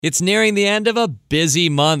It's nearing the end of a busy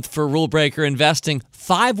month for Rule Breaker Investing.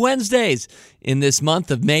 5 Wednesdays in this month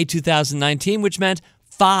of May 2019, which meant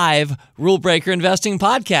 5 Rule Breaker Investing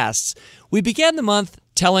podcasts. We began the month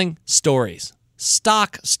telling stories,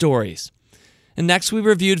 stock stories. And next we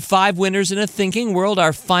reviewed 5 winners in a thinking world,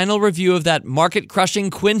 our final review of that market-crushing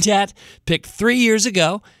quintet picked 3 years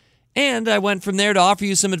ago. And I went from there to offer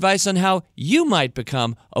you some advice on how you might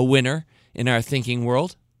become a winner in our thinking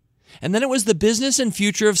world. And then it was the business and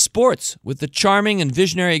future of sports with the charming and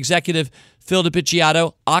visionary executive Phil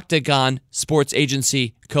DiPicciotto, Octagon Sports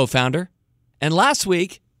Agency co-founder. And last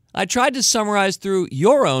week, I tried to summarize through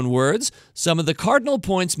your own words some of the cardinal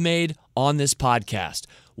points made on this podcast,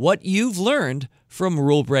 what you've learned from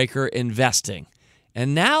Rule Breaker Investing.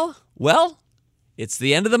 And now, well, it's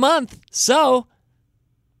the end of the month, so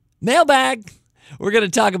Mailbag. We're going to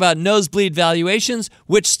talk about nosebleed valuations,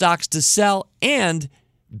 which stocks to sell, and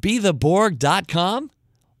BeTheBorg.com,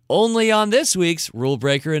 only on this week's Rule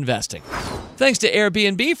Breaker Investing. Thanks to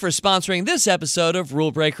Airbnb for sponsoring this episode of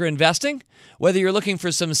Rule Breaker Investing. Whether you're looking for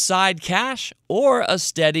some side cash or a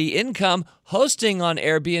steady income, hosting on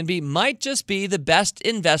Airbnb might just be the best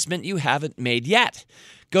investment you haven't made yet.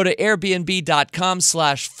 Go to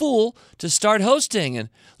airbnb.com/fool to start hosting and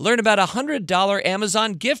learn about a $100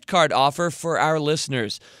 Amazon gift card offer for our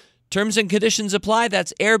listeners. Terms and conditions apply.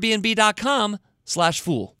 That's airbnb.com/fool.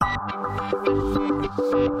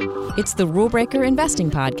 It's the Rule Breaker Investing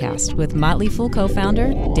Podcast with Motley Fool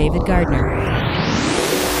co-founder David Gardner.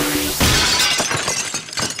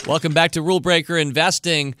 Welcome back to Rule Breaker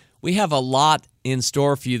Investing. We have a lot in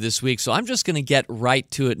store for you this week, so I'm just going to get right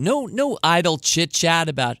to it. No idle chit-chat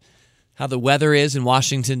about how the weather is in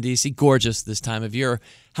Washington, D.C. Gorgeous this time of year.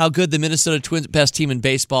 How good the Minnesota Twins, best team in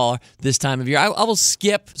baseball, are this time of year. I will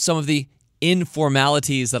skip some of the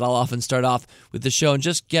informalities that I'll often start off with the show and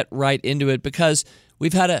just get right into it because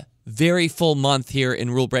we've had a very full month here in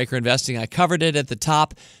Rule Breaker Investing. I covered it at the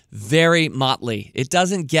top. Very motley. It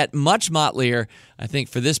doesn't get much motlier, I think,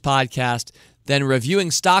 for this podcast than reviewing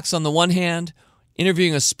stocks on the one hand,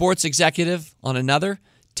 interviewing a sports executive on another,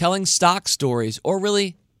 telling stock stories, or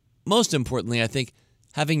really, most importantly, I think,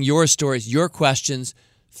 having your stories, your questions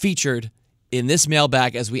featured in this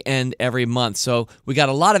mailbag as we end every month. So we got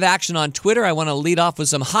a lot of action on Twitter. I want to lead off with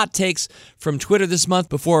some hot takes from Twitter this month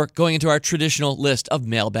before going into our traditional list of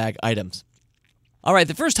mailbag items. All right,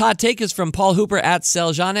 the first hot take is from Paul Hooper at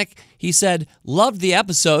Seljanik. He said, loved the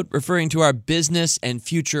episode, referring to our business and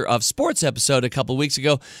future of sports episode a couple weeks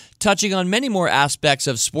ago, touching on many more aspects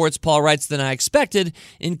of sports, Paul writes, than I expected,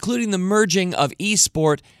 including the merging of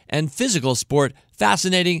e-sport and physical sport.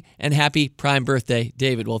 Fascinating and happy prime birthday,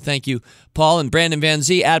 David. Well, thank you, Paul. And Brandon Van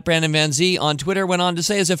Zee at Brandon Van Zee on Twitter went on to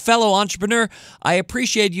say, as a fellow entrepreneur, I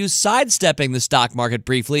appreciate you sidestepping the stock market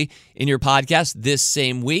briefly in your podcast this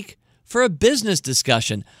same week for a business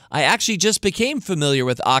discussion. I actually just became familiar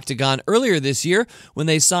with Octagon earlier this year when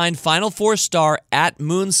they signed Final Four star at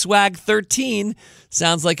Moonswag13.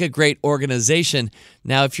 Sounds like a great organization.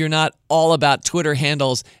 Now, if you're not all about Twitter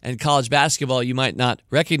handles and college basketball, you might not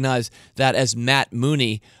recognize that as Matt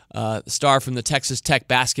Mooney, star from the Texas Tech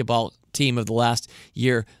basketball team of the last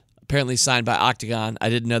year, apparently signed by Octagon. I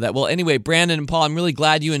didn't know that. Well, anyway, Brandon and Paul, I'm really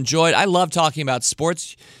glad you enjoyed. I love talking about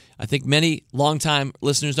sports. I think many longtime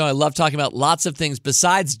listeners know I love talking about lots of things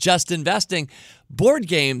besides just investing. Board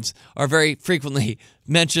games are very frequently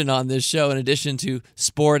mentioned on this show in addition to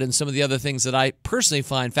sport and some of the other things that I personally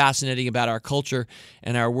find fascinating about our culture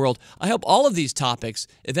and our world. I hope all of these topics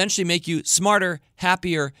eventually make you smarter,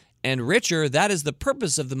 happier, and richer. That is the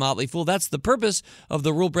purpose of the Motley Fool. That's the purpose of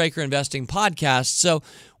the Rule Breaker Investing podcast. So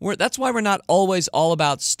that's why we're not always all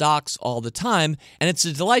about stocks all the time. And it's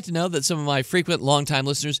a delight to know that some of my frequent longtime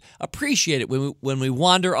listeners appreciate it when we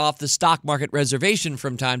wander off the stock market reservation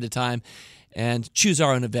from time to time and choose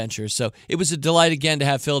our own adventures. So it was a delight again to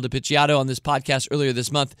have Phil DiPicciotto on this podcast earlier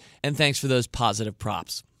this month. And thanks for those positive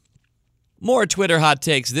props. More Twitter hot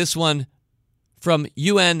takes. This one from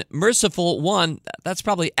UN Merciful One. That's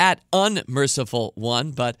probably at Unmerciful One,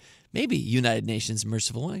 but maybe United Nations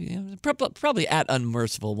Merciful One. Probably at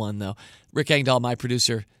Unmerciful One, though. Rick Engdahl, my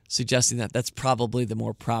producer, suggesting that that's probably the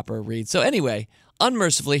more proper read. So anyway,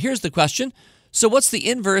 unmercifully, here's the question. So what's the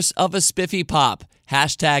inverse of a spiffy pop?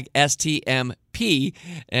 Hashtag STMP.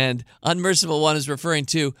 And Unmerciful One is referring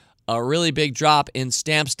to a really big drop in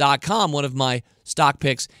Stamps.com, one of my stock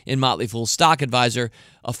picks in Motley Fool's Stock Advisor,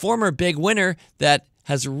 a former big winner that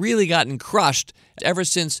has really gotten crushed ever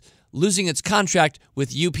since losing its contract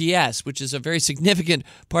with UPS, which is a very significant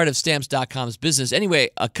part of Stamps.com's business. Anyway,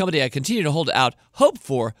 a company I continue to hold out hope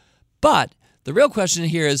for, but the real question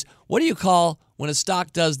here is, what do you call when a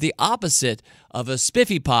stock does the opposite of a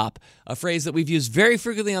spiffy pop, a phrase that we've used very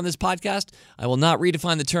frequently on this podcast. I will not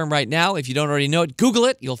redefine the term right now. If you don't already know it, Google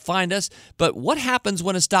it. You'll find us. But what happens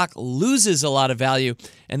when a stock loses a lot of value?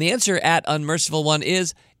 And the answer at Unmerciful One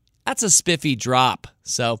is, that's a spiffy drop.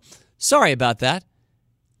 So sorry about that.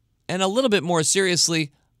 And a little bit more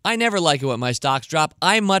seriously, I never like it when my stocks drop.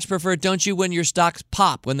 I much prefer, don't you, when your stocks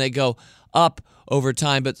pop, when they go up over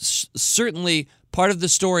time. But certainly part of the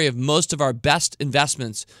story of most of our best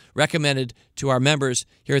investments recommended to our members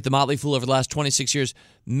here at The Motley Fool over the last 26 years,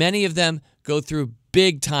 many of them go through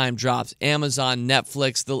big-time drops. Amazon,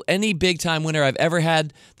 Netflix, any big-time winner I've ever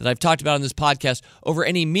had that I've talked about on this podcast over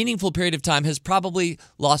any meaningful period of time has probably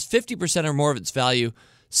lost 50% or more of its value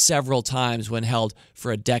several times when held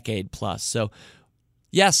for a decade plus. So,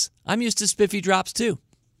 yes, I'm used to spiffy drops too.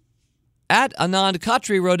 At Anand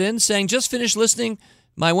Khatri wrote in saying, just finished listening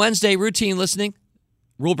my Wednesday routine listening,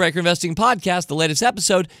 Rule Breaker Investing podcast, the latest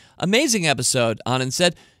episode. Amazing episode, Anand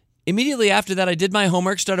said. Immediately after that, I did my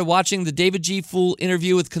homework, started watching the David G. Fool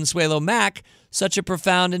interview with Consuelo Mack. Such a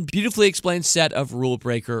profound and beautifully explained set of Rule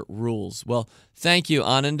Breaker rules. Well, thank you,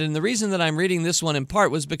 Anand. And the reason that I'm reading this one in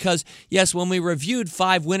part was because, yes, when we reviewed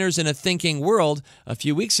 5 winners in a thinking world a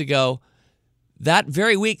few weeks ago, that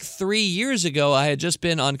very week, 3 years ago, I had just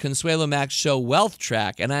been on Consuelo Mack's show Wealth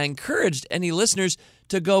Track, and I encouraged any listeners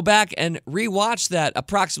to go back and rewatch that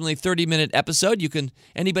approximately 30-minute episode.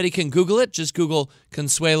 Anybody can Google it. Just Google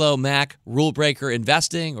Consuelo Mack Rule Breaker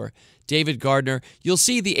Investing or David Gardner. You'll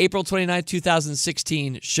see the April 29,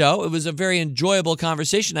 2016 show. It was a very enjoyable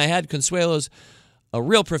conversation I had. Consuelo's a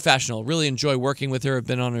real professional. Really enjoy working with her. I've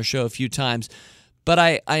been on her show a few times. But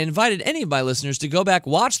I invited any of my listeners to go back,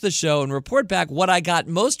 watch the show, and report back what I got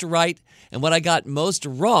most right and what I got most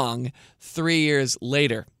wrong 3 years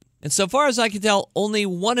later. And so far as I can tell, only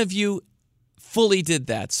one of you fully did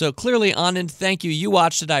that. So clearly, Anand, thank you. You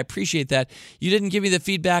watched it. I appreciate that. You didn't give me the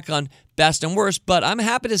feedback on best and worst, but I'm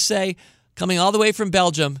happy to say, coming all the way from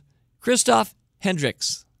Belgium, Christoph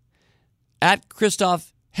Hendricks, at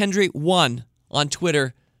Christoph Hendry1 on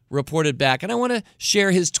Twitter, reported back. And I want to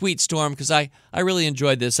share his tweet storm because I really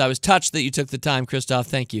enjoyed this. I was touched that you took the time, Christoph.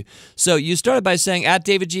 Thank you. So you started by saying, at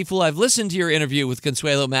David G. Fool, I've listened to your interview with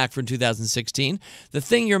Consuelo Mack from 2016. The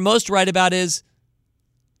thing you're most right about is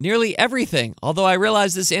nearly everything, although I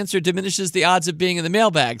realize this answer diminishes the odds of being in the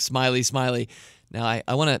mailbag. Smiley, smiley. Now,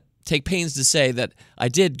 I want to take pains to say that I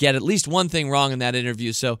did get at least one thing wrong in that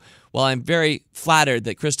interview. So while I'm very flattered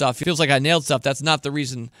that Christoph feels like I nailed stuff, that's not the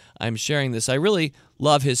reason I'm sharing this. I really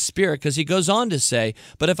love his spirit because he goes on to say,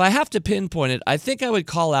 but if I have to pinpoint it, I think I would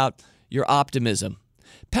call out your optimism.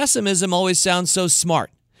 Pessimism always sounds so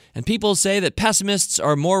smart, and people say that pessimists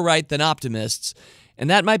are more right than optimists, and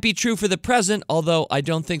that might be true for the present, although I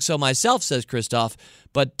don't think so myself, says Christoph,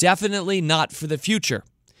 but definitely not for the future.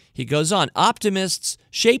 He goes on, optimists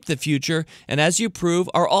shape the future, and as you prove,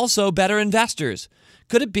 are also better investors.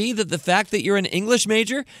 Could it be that the fact that you're an English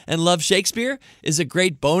major and love Shakespeare is a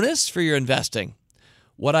great bonus for your investing?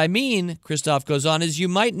 What I mean, Christoph goes on, is you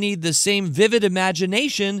might need the same vivid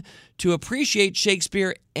imagination to appreciate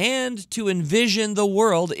Shakespeare and to envision the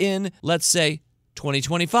world in, let's say,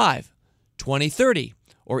 2025, 2030,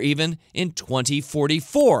 or even in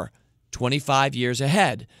 2044, 25 years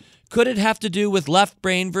ahead. Could it have to do with left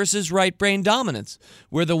brain versus right brain dominance,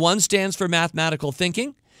 where the one stands for mathematical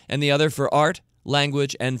thinking and the other for art,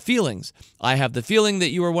 language, and feelings? I have the feeling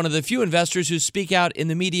that you are one of the few investors who speak out in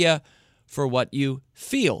the media for what you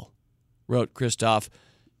feel, wrote Christoph.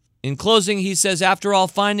 In closing, he says, after all,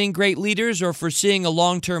 finding great leaders or foreseeing a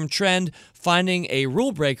long-term trend, finding a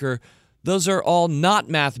rule breaker, those are all not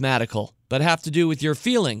mathematical, but have to do with your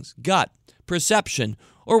feelings, gut, perception,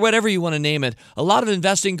 or whatever you want to name it. A lot of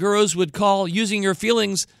investing gurus would call using your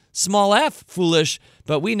feelings small f foolish,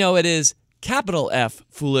 but we know it is capital F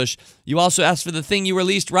foolish. You also asked for the thing you were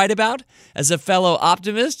least right about. As a fellow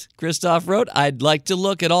optimist, Christoph wrote, I'd like to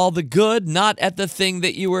look at all the good, not at the thing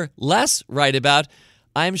that you were less right about.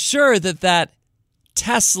 I'm sure that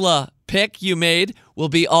Tesla pick you made will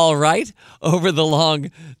be all right over the long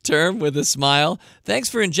term, with a smile. Thanks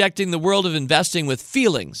for injecting the world of investing with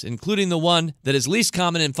feelings, including the one that is least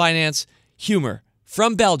common in finance, humor.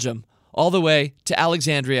 From Belgium all the way to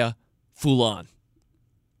Alexandria, Fool on.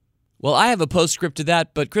 Well, I have a postscript to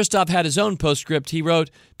that, but Christoph had his own postscript. He wrote,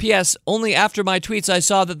 P.S. Only after my tweets I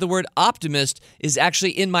saw that the word optimist is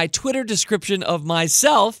actually in my Twitter description of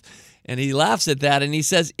myself. And he laughs at that, and he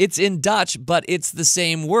says, it's in Dutch, but it's the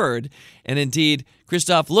same word. And indeed,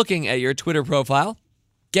 Christoph, looking at your Twitter profile,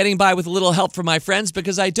 getting by with a little help from my friends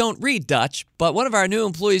because I don't read Dutch, but one of our new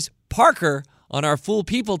employees, Parker, on our Fool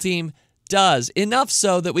People team, does, enough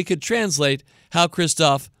so that we could translate how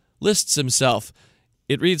Christoph lists himself.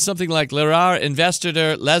 It reads something like Lehrer,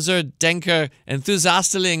 Investitor, Leser, Denker,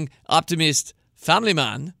 Enthusiasteling, Optimist, Family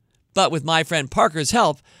Man. But with my friend Parker's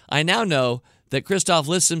help, I now know that Christoph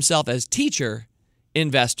lists himself as teacher,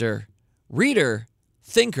 investor, reader,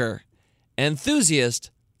 thinker, enthusiast,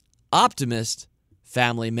 optimist,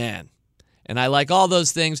 family man. And I like all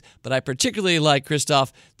those things, but I particularly like,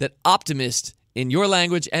 Christoph, that optimist in your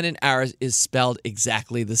language and in ours is spelled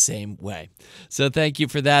exactly the same way. So thank you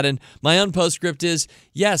for that. And my own postscript is,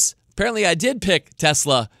 yes, apparently I did pick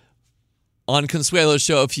Tesla on Consuelo's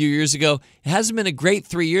show a few years ago. It hasn't been a great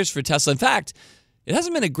 3 years for Tesla. In fact, it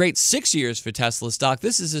hasn't been a great 6 years for Tesla stock.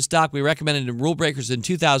 This is a stock we recommended in Rule Breakers in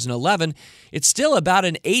 2011. It's still about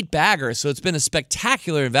an 8-bagger, so it's been a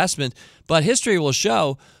spectacular investment. But history will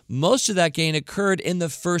show most of that gain occurred in the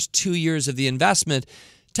first 2 years of the investment.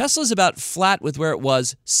 Tesla's about flat with where it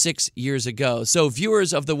was 6 years ago. So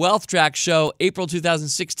viewers of the Wealth Track show, April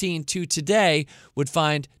 2016 to today, would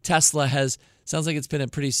find Tesla sounds like it's been a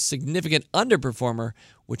pretty significant underperformer,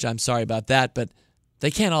 which I'm sorry about that, but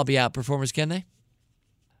they can't all be outperformers, can they?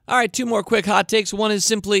 All right, 2 more quick hot takes. One is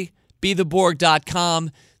simply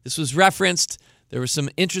betheborg.com. This was referenced. There were some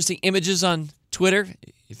interesting images on Twitter.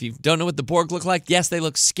 If you don't know what the Borg look like, yes, they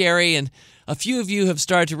look scary, and a few of you have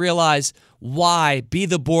started to realize why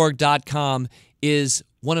betheborg.com is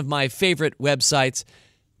one of my favorite websites.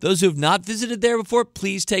 Those who have not visited there before,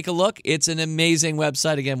 please take a look. It's an amazing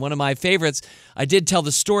website. Again, one of my favorites. I did tell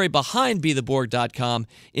the story behind betheborg.com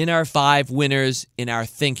in our 5 winners in our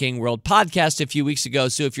Thinking World podcast a few weeks ago.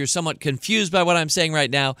 So if you're somewhat confused by what I'm saying right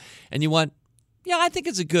now and you want, I think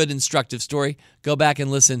it's a good, instructive story, go back and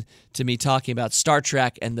listen to me talking about Star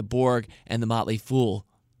Trek and the Borg and the Motley Fool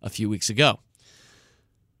a few weeks ago.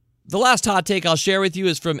 The last hot take I'll share with you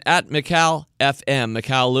is from @McCall FM,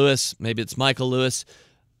 McCall Lewis, maybe it's Michael Lewis,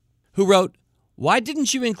 who wrote, "Why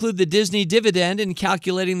didn't you include the Disney dividend in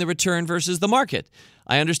calculating the return versus the market?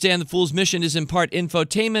 I understand the Fool's mission is in part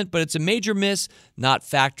infotainment, but it's a major miss not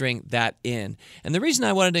factoring that in." And the reason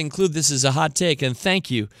I wanted to include this as a hot take, and thank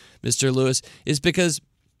you, Mr. Lewis, is because,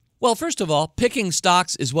 well, first of all, picking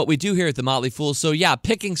stocks is what we do here at the Motley Fool. So yeah,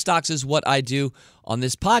 picking stocks is what I do on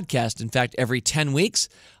this podcast. In fact, every 10 weeks,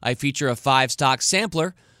 I feature a 5-stock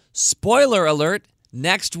sampler. Spoiler alert,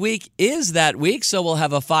 next week is that week, so we'll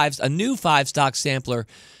have a new 5-stock sampler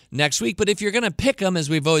next week. But if you're going to pick them, as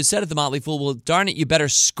we've always said at the Motley Fool, well, darn it, you better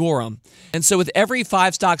score them. And so with every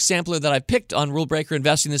 5-stock sampler that I've picked on Rule Breaker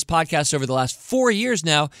Investing, this podcast over the last 4 years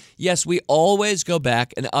now, yes, we always go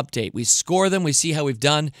back and update. We score them, we see how we've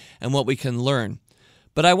done and what we can learn.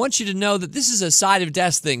 But I want you to know that this is a side of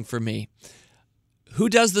desk thing for me. Who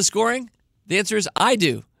does the scoring? The answer is I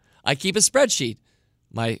do. I keep a spreadsheet.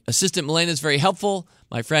 My assistant, Milena, is very helpful.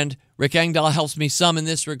 My friend, Rick Engdahl, helps me some in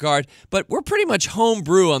this regard. But we're pretty much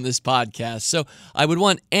homebrew on this podcast. So I would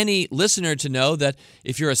want any listener to know that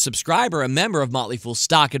if you're a subscriber, a member of Motley Fool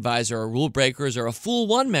Stock Advisor or Rule Breakers or a Fool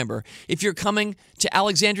One member, if you're coming to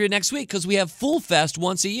Alexandria next week, because we have Fool Fest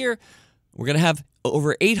once a year, we're going to have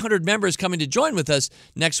over 800 members coming to join with us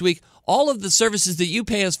next week. All of the services that you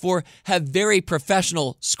pay us for have very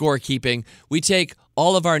professional scorekeeping. We take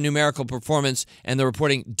all of our numerical performance and the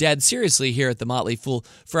reporting dead seriously here at the Motley Fool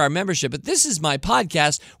for our membership. But this is my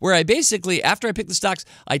podcast where I basically, after I pick the stocks,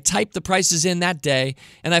 I type the prices in that day,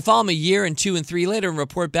 and I follow them a year and 2 and 3 later and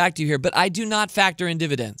report back to you here. But I do not factor in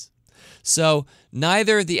dividends. So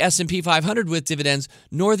neither the S&P 500 with dividends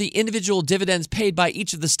nor the individual dividends paid by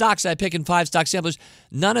each of the stocks I pick in 5-stock samplers,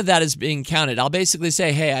 none of that is being counted. I'll basically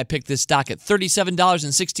say, hey, I picked this stock at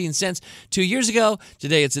 $37.16 2 years ago.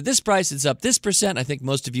 Today it's at this price. It's up this percent. I think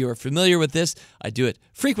most of you are familiar with this. I do it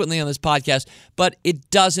frequently on this podcast, but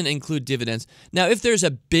it doesn't include dividends. Now, if there's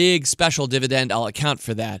a big special dividend, I'll account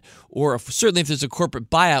for that. Or certainly if there's a corporate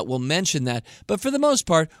buyout, we'll mention that. But for the most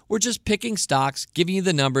part, we're just picking stocks, giving you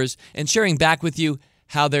the numbers, and sharing back with you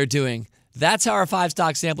how they're doing. That's how our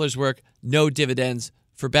 5-stock samplers work. No dividends,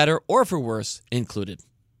 for better or for worse, included.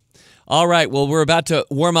 All right, well, we're about to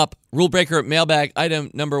warm up Rule Breaker Mailbag item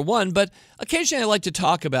number 1, but occasionally I like to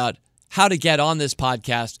talk about how to get on this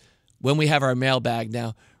podcast when we have our mailbag.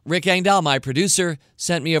 Now, Rick Engdahl, my producer,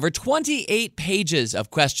 sent me over 28 pages of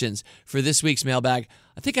questions for this week's mailbag.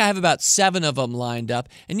 I think I have about 7 of them lined up.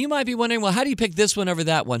 And you might be wondering, well, how do you pick this one over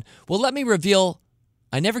that one? Well, let me reveal,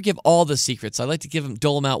 I never give all the secrets. I like to give them,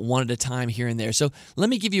 dole them out one at a time here and there. So let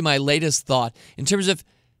me give you my latest thought in terms of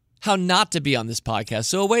how not to be on this podcast.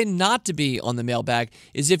 So a way not to be on the mailbag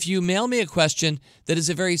is if you mail me a question that is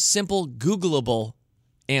a very simple, Googleable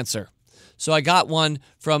answer. So I got one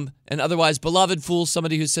from an otherwise beloved fool,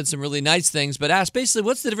 somebody who said some really nice things, but asked basically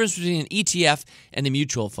what's the difference between an ETF and a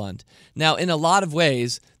mutual fund? Now, in a lot of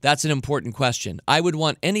ways, that's an important question. I would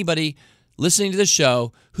want anybody listening to the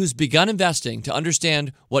show who's begun investing to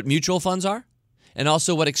understand what mutual funds are and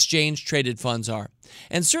also what exchange-traded funds are.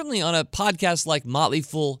 And certainly on a podcast like Motley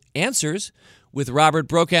Fool Answers with Robert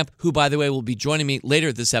Brokamp, who, by the way, will be joining me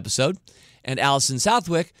later this episode, and Allison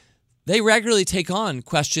Southwick, they regularly take on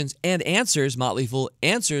questions and answers, Motley Fool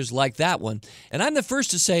Answers like that one. And I'm the first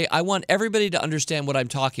to say I want everybody to understand what I'm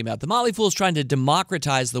talking about. The Motley Fool is trying to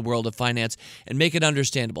democratize the world of finance and make it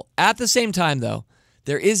understandable. At the same time, though,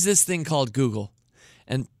 there is this thing called Google.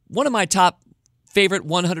 And one of my top favorite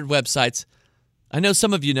 100 websites, I know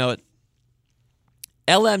some of you know it,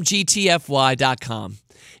 lmgtfy.com.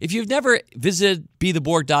 If you've never visited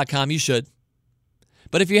betheborg.com, you should.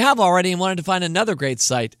 But if you have already and wanted to find another great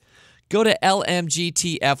site, go to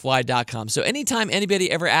lmgtfy.com. So anytime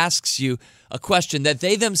anybody ever asks you a question that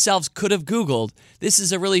they themselves could have Googled, this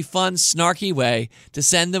is a really fun, snarky way to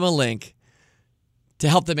send them a link to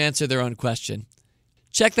help them answer their own question.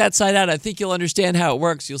 Check that site out. I think you'll understand how it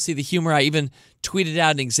works. You'll see the humor. I even tweeted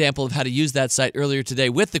out an example of how to use that site earlier today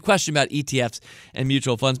with the question about ETFs and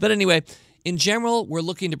mutual funds. But anyway, in general, we're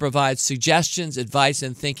looking to provide suggestions, advice,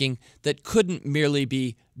 and thinking that couldn't merely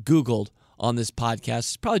be Googled on this podcast.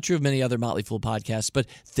 It's probably true of many other Motley Fool podcasts, but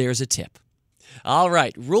there's a tip. All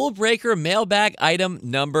right, Rule Breaker mailbag item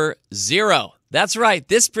number 0. That's right,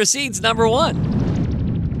 this precedes number 1.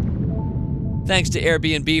 Thanks to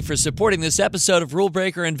Airbnb for supporting this episode of Rule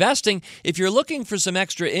Breaker Investing. If you're looking for some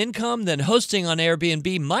extra income, then hosting on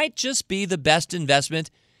Airbnb might just be the best investment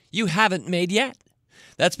you haven't made yet.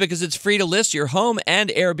 That's because it's free to list your home, and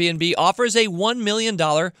Airbnb offers a $1 million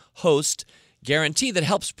host guarantee that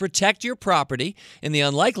helps protect your property in the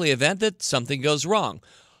unlikely event that something goes wrong.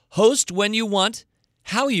 Host when you want,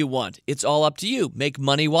 how you want. It's all up to you. Make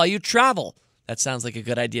money while you travel. That sounds like a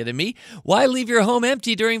good idea to me. Why leave your home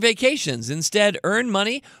empty during vacations? Instead, earn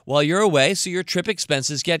money while you're away so your trip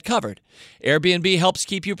expenses get covered. Airbnb helps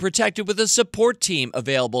keep you protected with a support team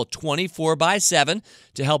available 24/7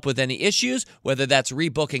 to help with any issues, whether that's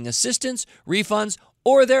rebooking assistance, refunds,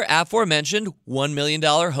 or their aforementioned $1 million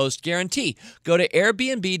host guarantee. Go to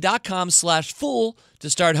airbnb.com/fool to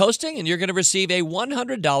start hosting, and you're going to receive a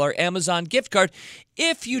 $100 Amazon gift card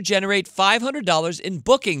if you generate $500 in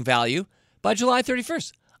booking value by July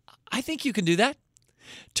 31st. I think you can do that.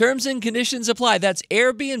 Terms and conditions apply. That's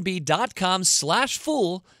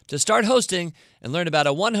airbnb.com/fool to start hosting and learn about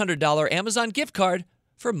a $100 Amazon gift card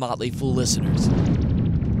for Motley Fool listeners.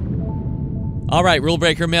 All right, Rule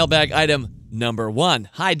Breaker mailbag item number 1.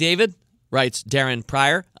 Hi, David, writes Darren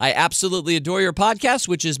Pryor. I absolutely adore your podcast,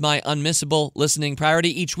 which is my unmissable listening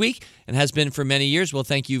priority each week and has been for many years. Well,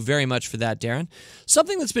 thank you very much for that, Darren.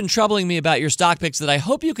 Something that's been troubling me about your stock picks that I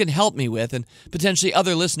hope you can help me with, and potentially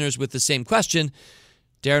other listeners with the same question.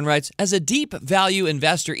 Darren writes, as a deep value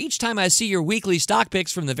investor, each time I see your weekly stock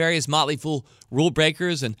picks from the various Motley Fool Rule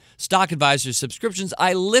Breakers and Stock Advisors subscriptions,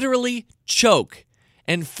 I literally choke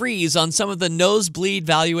and freeze on some of the nosebleed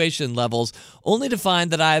valuation levels, only to find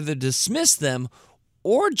that I either dismiss them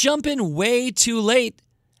or jump in way too late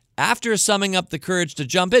after summing up the courage to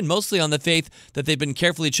jump in, mostly on the faith that they've been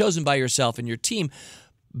carefully chosen by yourself and your team.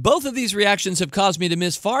 Both of these reactions have caused me to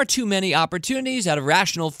miss far too many opportunities out of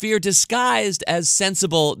rational fear disguised as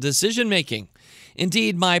sensible decision-making.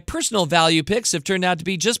 Indeed, my personal value picks have turned out to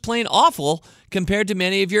be just plain awful compared to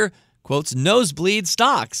many of your, quotes, nosebleed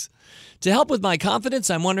stocks. To help with my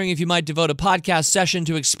confidence, I'm wondering if you might devote a podcast session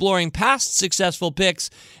to exploring past successful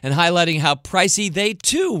picks and highlighting how pricey they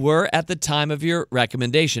too were at the time of your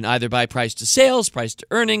recommendation, either by price to sales, price to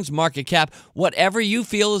earnings, market cap, whatever you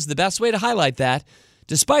feel is the best way to highlight that.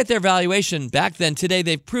 Despite their valuation back then, today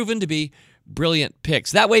they've proven to be brilliant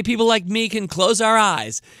picks. That way people like me can close our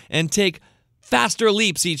eyes and take faster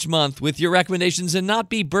leaps each month with your recommendations and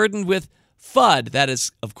not be burdened with FUD. That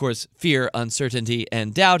is, of course, fear, uncertainty,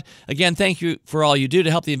 and doubt. Again, thank you for all you do to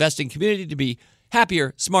help the investing community to be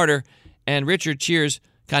happier, smarter, and richer. Cheers.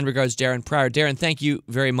 Kind regards, Darren Pryor. Darren, thank you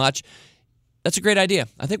very much. That's a great idea.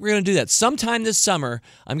 I think we're going to do that. Sometime this summer,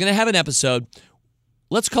 I'm going to have an episode.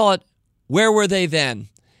 Let's call it Where Were They Then?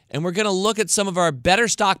 And we're going to look at some of our better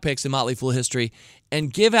stock picks in Motley Fool history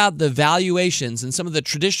and give out the valuations and some of the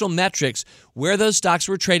traditional metrics where those stocks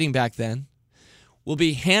were trading back then. We'll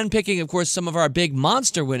be handpicking, of course, some of our big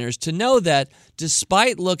monster winners to know that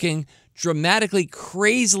despite looking dramatically,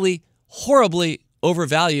 crazily, horribly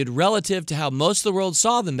overvalued relative to how most of the world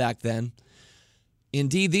saw them back then,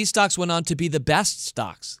 indeed, these stocks went on to be the best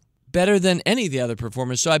stocks better than any of the other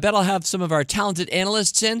performers. So I bet I'll have some of our talented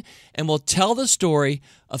analysts in, and we'll tell the story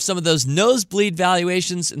of some of those nosebleed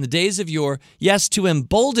valuations in the days of yore. Yes, to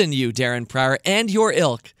embolden you, Darren Pryor, and your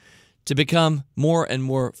ilk to become more and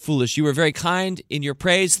more foolish. You were very kind in your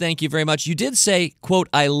praise. Thank you very much. You did say, quote,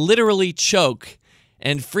 I literally choke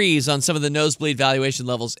and freeze on some of the nosebleed valuation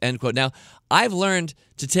levels, end quote. Now, I've learned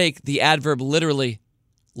to take the adverb literally.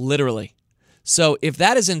 So if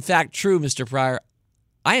that is in fact true, Mr. Pryor,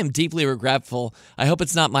 I am deeply regretful. I hope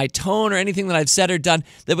it's not my tone or anything that I've said or done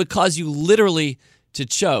that would cause you literally to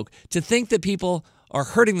choke. To think that people are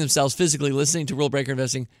hurting themselves physically listening to Rule Breaker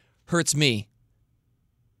Investing hurts me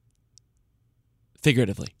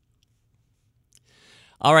figuratively.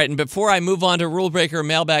 All right, and before I move on to Rule Breaker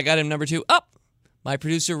Mailbag item number 2, my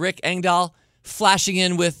producer Rick Engdahl flashing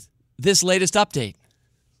in with this latest update.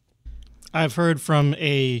 I've heard from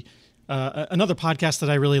another podcast that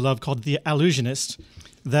I really love called The Allusionist,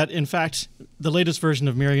 that in fact the latest version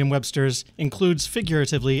of Merriam-Webster's includes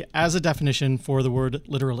figuratively as a definition for the word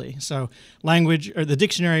literally. So language, or the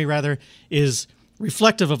dictionary rather, is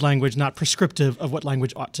reflective of language, not prescriptive of what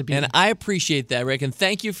language ought to be. And I appreciate that, Rick, and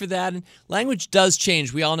thank you for that. And language does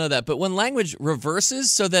change, we all know that. But when language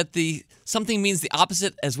reverses so that something means the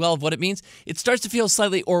opposite as well of what it means, it starts to feel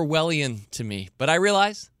slightly Orwellian to me. But I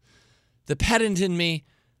realize the pedant in me,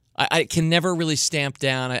 I can never really stamp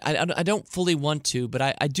down. I don't fully want to, but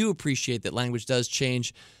I do appreciate that language does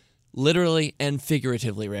change literally and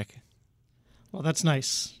figuratively, Rick. Well, that's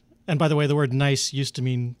nice. And by the way, the word nice used to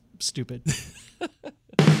mean stupid.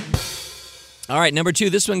 All right, number 2.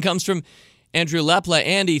 This one comes from Andrew Lepla.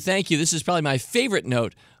 Andy, thank you. This is probably my favorite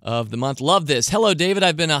note of the month. Love this. Hello, David.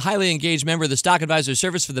 I've been a highly engaged member of the Stock Advisor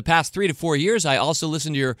Service for the past 3 to 4 years. I also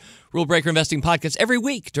listen to your Rule Breaker Investing podcast every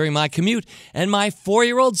week during my commute, and my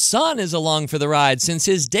 4-year-old son is along for the ride since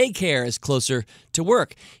his daycare is closer to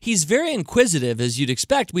work. He's very inquisitive, as you'd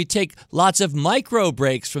expect. We take lots of micro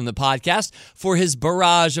breaks from the podcast for his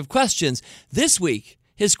barrage of questions. This week,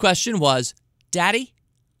 his question was, Daddy,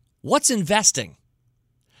 what's investing?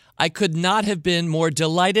 I could not have been more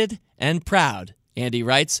delighted and proud, Andy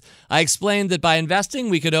writes. I explained that by investing,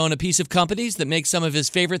 we could own a piece of companies that make some of his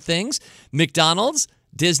favorite things, McDonald's,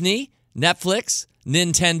 Disney, Netflix,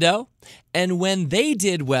 Nintendo, and when they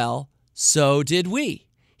did well, so did we.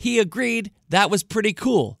 He agreed that was pretty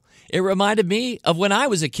cool. It reminded me of when I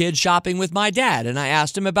was a kid shopping with my dad, and I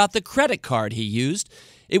asked him about the credit card he used.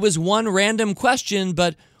 It was one random question,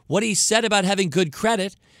 but what he said about having good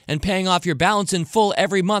credit and paying off your balance in full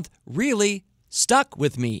every month really stuck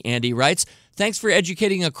with me, Andy writes. Thanks for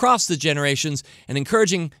educating across the generations and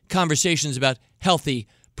encouraging conversations about healthy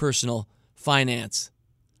personal finance.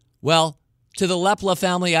 Well, to the Lepla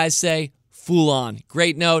family, I say, fool on.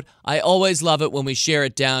 Great note. I always love it when we share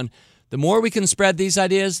it down. The more we can spread these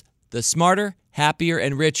ideas, the smarter, happier,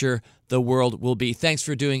 and richer the world will be. Thanks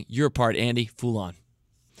for doing your part, Andy. Fool on.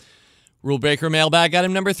 Rule Breaker Mailbag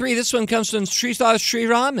item number 3. This one comes from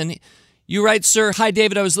Sriram, and you write, Sir, hi,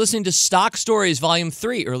 David. I was listening to Stock Stories Volume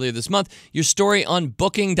 3 earlier this month. Your story on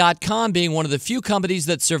Booking.com being one of the few companies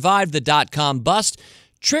that survived the dot-com bust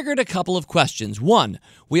triggered a couple of questions. One,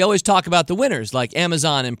 we always talk about the winners like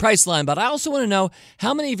Amazon and Priceline, but I also want to know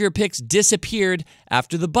how many of your picks disappeared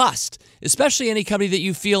after the bust, especially any company that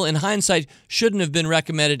you feel in hindsight shouldn't have been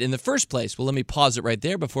recommended in the first place. Well, let me pause it right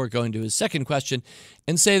there before going to his second question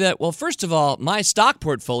and say that, well, first of all, my stock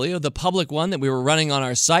portfolio, the public one that we were running on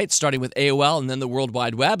our site, starting with AOL and then the World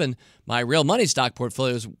Wide Web, and my real money stock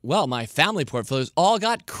portfolios, well, my family portfolios all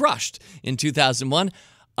got crushed in 2001.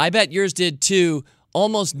 I bet yours did too.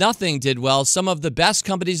 Almost nothing did well. Some of the best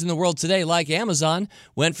companies in the world today, like Amazon,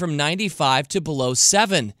 went from 95 to below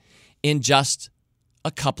 7 in just a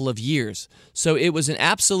couple of years. So it was an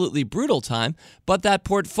absolutely brutal time. But that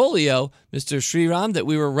portfolio, Mr. Sriram, that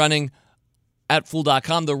we were running at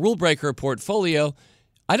Fool.com, the Rule Breaker portfolio,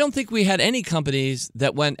 I don't think we had any companies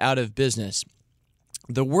that went out of business.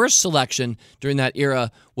 The worst selection during that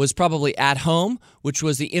era was probably At Home, which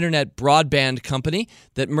was the internet broadband company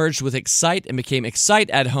that merged with Excite and became Excite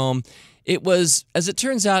at Home. It was, as it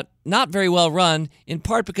turns out, not very well run, in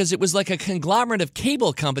part because it was like a conglomerate of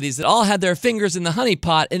cable companies that all had their fingers in the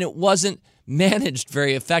honeypot, and it wasn't managed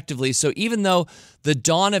very effectively. So even though the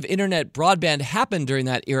dawn of internet broadband happened during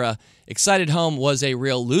that era, Excite at Home was a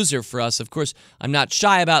real loser for us. Of course, I'm not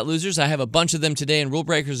shy about losers. I have a bunch of them today in Rule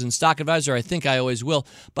Breakers and Stock Advisor. I think I always will.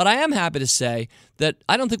 But I am happy to say that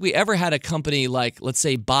I don't think we ever had a company like, let's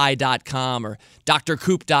say, Buy.com or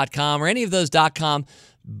drcoop.com or any of those .com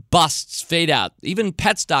busts, fade out. Even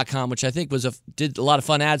Pets.com, which I think did a lot of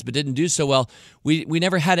fun ads but didn't do so well, we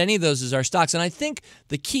never had any of those as our stocks. And I think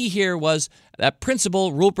the key here was that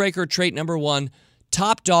principle, rule breaker trait number 1,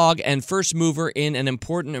 top dog and first mover in an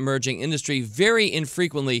important emerging industry. Very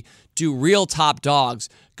infrequently do real top dogs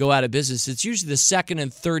go out of business. It's usually the second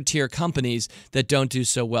and third tier companies that don't do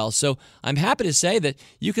so well. So I'm happy to say that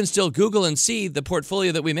you can still Google and see the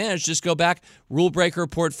portfolio that we managed. Just go back, Rule Breaker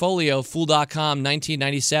Portfolio, Fool.com,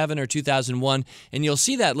 1997 or 2001, and you'll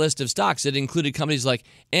see that list of stocks. It included companies like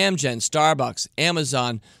Amgen, Starbucks,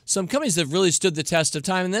 Amazon, some companies that really stood the test of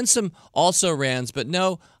time, and then some also-rans. But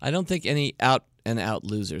no, I don't think any out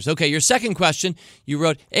losers. Okay, your second question, you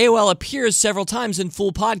wrote, AOL appears several times in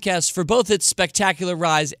Fool podcasts for both its spectacular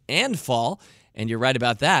rise and fall, and you're right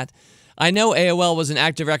about that. I know AOL was an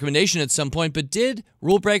active recommendation at some point, but did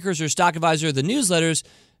Rule Breakers or Stock Advisor, the newsletters,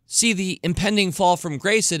 see the impending fall from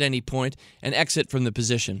grace at any point and exit from the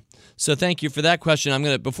position? So thank you for that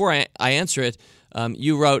question. Before I answer it,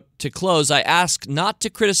 you wrote, to close, I ask not to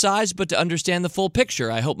criticize, but to understand the full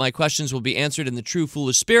picture. I hope my questions will be answered in the true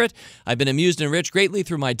foolish spirit. I've been amused and enriched greatly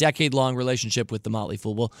through my decade-long relationship with the Motley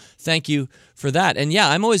Fool. Well, thank you for that. And yeah,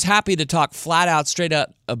 I'm always happy to talk flat out, straight out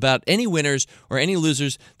about any winners or any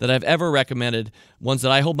losers that I've ever recommended, ones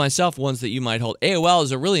that I hold myself, ones that you might hold. AOL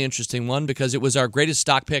is a really interesting one because it was our greatest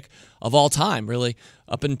stock pick of all time, really,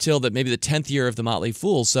 up until maybe the 10th year of the Motley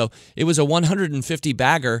Fool. So it was a 150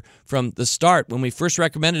 bagger from the start when we first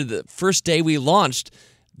recommended the first day we launched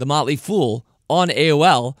the Motley Fool on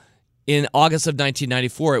AOL in August of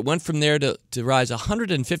 1994. It went from there to rise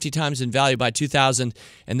 150 times in value by 2000,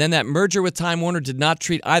 and then that merger with Time Warner did not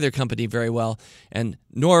treat either company very well, and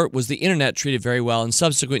nor was the internet treated very well. In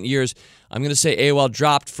subsequent years, I'm going to say AOL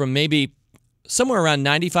dropped from maybe somewhere around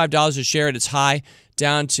 $95 a share at its high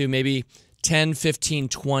down to maybe 10, 15,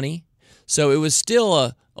 20. So it was still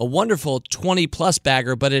a wonderful 20-plus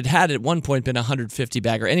bagger, but it had at one point been a 150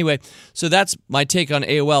 bagger. Anyway, so that's my take on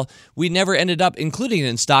AOL. We never ended up including it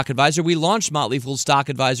in Stock Advisor. We launched Motley Fool Stock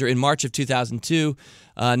Advisor in March of 2002.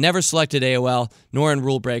 Never selected AOL, nor in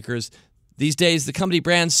Rule Breakers. These days, the company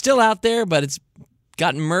brand's still out there, but it's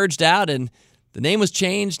gotten merged out, and the name was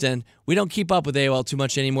changed, and we don't keep up with AOL too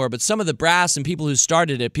much anymore. But some of the brass and people who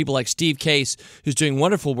started it, people like Steve Case, who's doing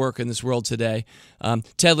wonderful work in this world today,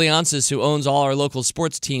 Ted Leonsis, who owns all our local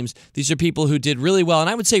sports teams, these are people who did really well, and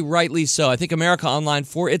I would say rightly so. I think America Online,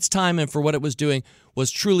 for its time and for what it was doing,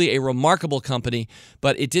 was truly a remarkable company,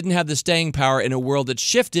 but it didn't have the staying power in a world that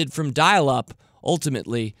shifted from dial-up,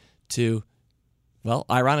 ultimately, to, well,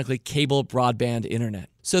 ironically, cable broadband internet.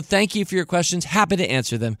 So thank you for your questions. Happy to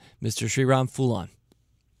answer them, Mr. Sriram Phulan.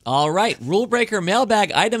 All right, Rule Breaker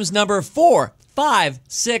Mailbag items number 4, 5,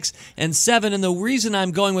 6, and 7. And the reason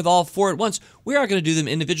I'm going with all 4 at once, we are going to do them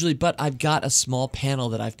individually, but I've got a small panel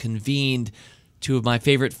that I've convened. 2 of my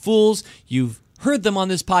favorite fools. You've heard them on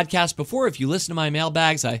this podcast before. If you listen to my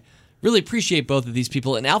mailbags, I really appreciate both of these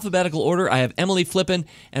people. In alphabetical order, I have Emily Flippen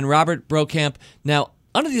and Robert Brokamp. Now,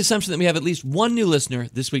 under the assumption that we have at least one new listener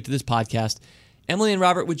this week to this podcast, Emily and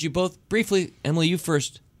Robert, would you both briefly, Emily, you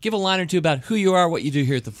first, give a line or two about who you are, what you do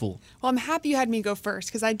here at The Fool? Well, I'm happy you had me go first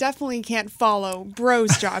because I definitely can't follow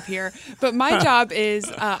Bro's job here. But my job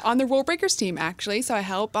is on the Rule Breakers team, actually. So I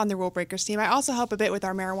help on the Rule Breakers team. I also help a bit with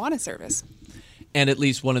our marijuana service. And at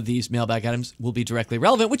least one of these mailbag items will be directly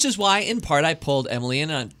relevant, which is why, in part, I pulled Emily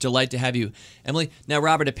in. I'm delighted to have you, Emily. Now,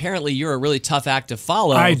 Robert, apparently you're a really tough act to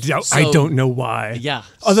follow. I don't know why. Yeah.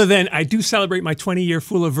 Other than I do celebrate my 20-year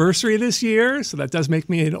Fool-iversary this year, so that does make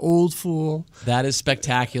me an old fool. That is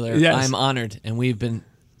spectacular. Yes. I'm honored, and we've been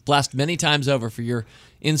blessed many times over for your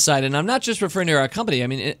insight. And I'm not just referring to our company. I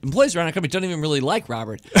mean, employees around our company don't even really like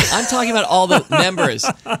Robert. I'm talking about all the members,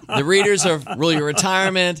 the readers of Rule Your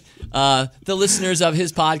Retirement, the listeners of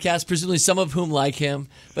his podcast, presumably some of whom like him.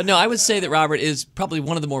 But no, I would say that Robert is probably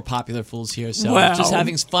one of the more popular fools here. So just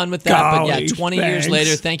having fun with that. Golly, but yeah, 20 years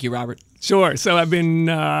later, thank you, Robert. Sure. So I've been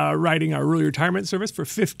writing our Rule Your Retirement service for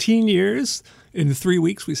 15 years. In 3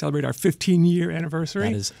 weeks, we celebrate our 15-year anniversary.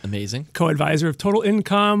 That is amazing. Co-advisor of Total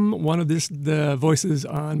Income, one of the voices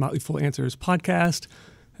on Motley Fool Answers podcast.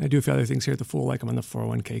 I do a few other things here at The Fool, like I'm on the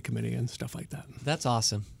 401k committee and stuff like that. That's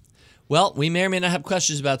awesome. Well, we may or may not have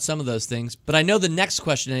questions about some of those things, but I know the next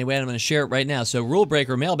question anyway, and I'm going to share it right now. So Rule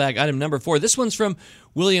Breaker Mailbag, item number 4. This one's from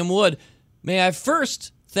William Wood. May I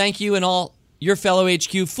first thank you and all your fellow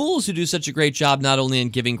HQ fools who do such a great job not only in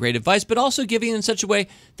giving great advice, but also giving in such a way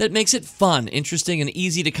that makes it fun, interesting, and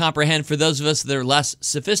easy to comprehend for those of us that are less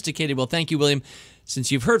sophisticated. Well, thank you, William. since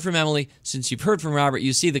you've heard from Emily, since you've heard from Robert,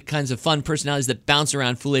 you see the kinds of fun personalities that bounce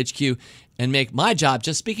around Fool HQ and make my job,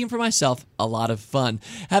 just speaking for myself, a lot of fun.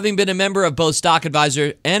 Having been a member of both Stock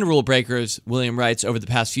Advisor and Rule Breakers, William writes, over the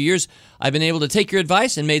past few years, I've been able to take your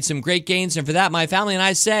advice and made some great gains, and for that, my family and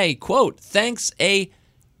I say, quote, thanks a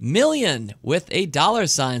million with a dollar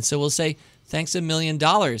sign. So we'll say, thanks $1 million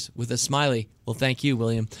with a smiley. Well, thank you,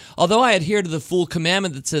 William. Although I adhere to the Fool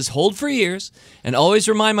commandment that says hold for years and always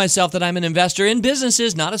remind myself that I'm an investor in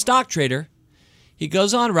businesses, not a stock trader, he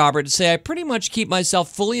goes on, Robert, to say, I pretty much keep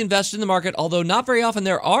myself fully invested in the market, although not very often.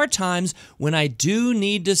 There are times when I do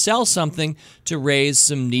need to sell something to raise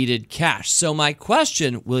some needed cash. So my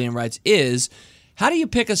question, William writes, is how do you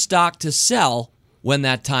pick a stock to sell when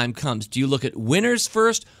that time comes? Do you look at winners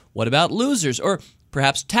first? What about losers? Or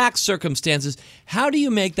perhaps tax circumstances? How do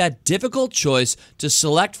you make that difficult choice to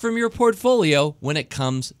select from your portfolio when it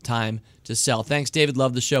comes time to sell? Thanks, David.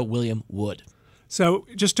 Love the show. William Wood. So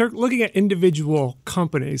just looking at individual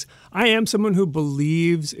companies, I am someone who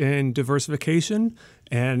believes in diversification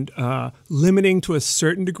and limiting to a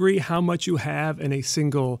certain degree how much you have in a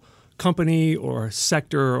single company or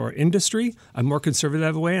sector or industry. I'm more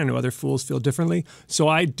conservative that way. I know other fools feel differently. So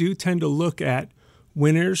I do tend to look at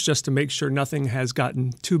winners just to make sure nothing has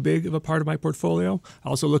gotten too big of a part of my portfolio. I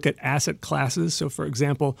also look at asset classes. So, for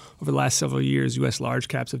example, over the last several years, U.S. large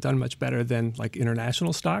caps have done much better than like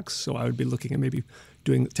international stocks. So I would be looking at maybe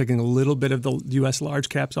taking a little bit of the U.S. large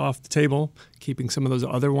caps off the table, keeping some of those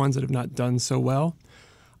other ones that have not done so well.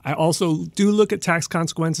 I also do look at tax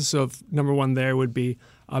consequences. So number one there would be,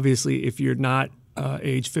 obviously, if you're not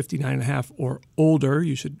age 59 and a half or older,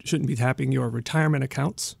 you shouldn't be tapping your retirement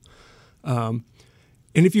accounts.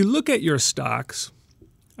 And if you look at your stocks,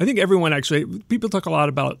 I think people talk a lot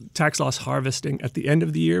about tax loss harvesting at the end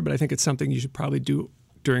of the year, but I think it's something you should probably do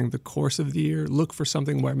during the course of the year. Look for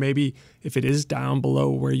something where maybe if it is down below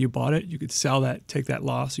where you bought it, you could sell that, take that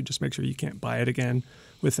loss. You just make sure you can't buy it again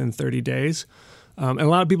within 30 days. And a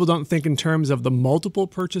lot of people don't think in terms of the multiple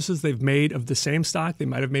purchases they've made of the same stock. They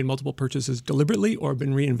might have made multiple purchases deliberately or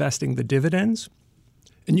been reinvesting the dividends.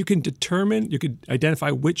 And you could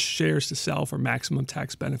identify which shares to sell for maximum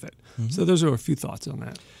tax benefit. Mm-hmm. So those are a few thoughts on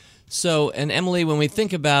that. So, and Emily, when we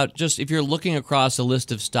think about just if you're looking across a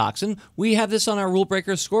list of stocks, and we have this on our Rule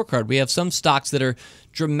Breaker scorecard, we have some stocks that are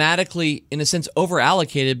dramatically, in a sense,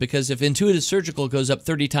 over-allocated because if Intuitive Surgical goes up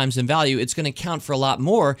 30 times in value, it's going to count for a lot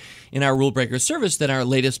more in our Rule Breaker service than our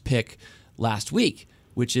latest pick last week,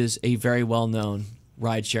 which is a very well-known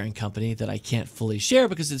ride-sharing company that I can't fully share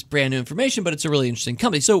because it's brand new information, but it's a really interesting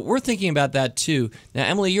company. So we're thinking about that too. Now,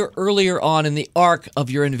 Emily, you're earlier on in the arc of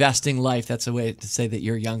your investing life. That's a way to say that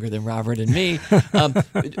you're younger than Robert and me.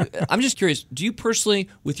 I'm just curious, do you personally,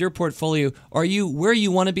 with your portfolio, are you where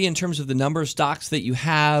you want to be in terms of the number of stocks that you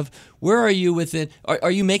have? Where are you with it? Are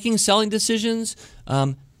you making selling decisions?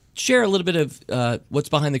 Share a little bit of what's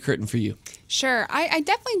behind the curtain for you. Sure. I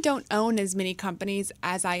definitely don't own as many companies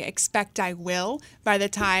as I expect I will by the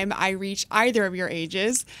time I reach either of your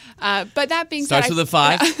ages. But that being said, starts with a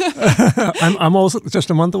 5. I'm also just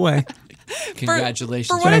a month away. Congratulations.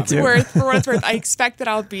 For what it's worth, I expect that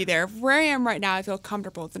I'll be there. Where I am right now, I feel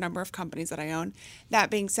comfortable with the number of companies that I own. That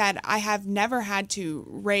being said, I have never had to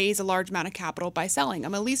raise a large amount of capital by selling.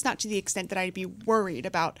 At least not to the extent that I'd be worried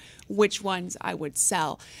about which ones I would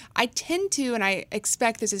sell. I tend to, and I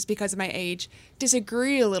expect this is because of my age,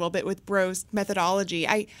 disagree a little bit with Bro's methodology.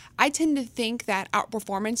 I tend to think that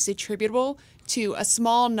outperformance is attributable to a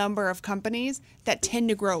small number of companies that tend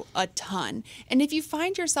to grow a ton. And if you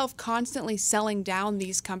find yourself constantly selling down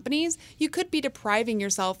these companies, you could be depriving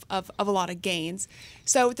yourself of a lot of gains.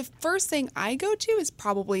 So the first thing I go to is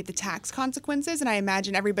probably the tax consequences, and I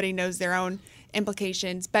imagine everybody knows their own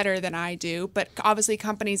implications better than I do, but obviously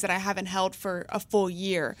companies that I haven't held for a full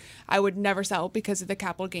year, I would never sell because of the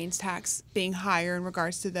capital gains tax being higher in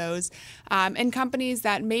regards to those. And companies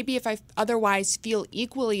that maybe if I otherwise feel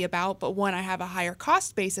equally about, but one I have a higher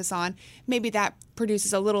cost basis on, maybe that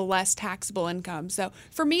produces a little less taxable income. So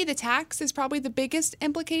for me, the tax is probably the biggest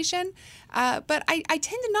implication, but I tend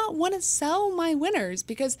to not want to sell my winners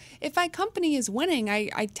because if my company is winning,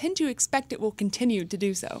 I tend to expect it will continue to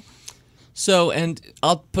do so. So, and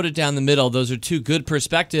I'll put it down the middle. Those are two good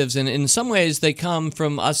perspectives, and in some ways they come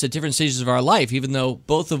from us at different stages of our life, even though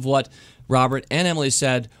both of what Robert and Emily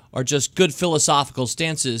said are just good philosophical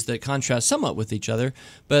stances that contrast somewhat with each other.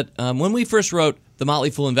 But when we first wrote the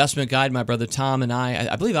Motley Fool Investment Guide, my brother Tom and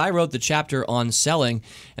I believe I wrote the chapter on selling,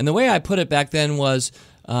 and the way I put it back then was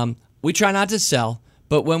we try not to sell,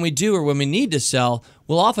 but when we do or when we need to sell,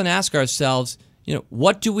 we'll often ask ourselves,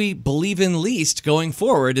 what do we believe in least going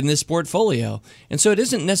forward in this portfolio? And so it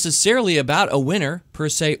isn't necessarily about a winner per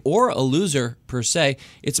se or a loser per se.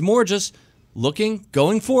 It's more just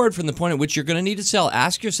going forward from the point at which you're going to need to sell.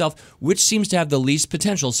 Ask yourself which seems to have the least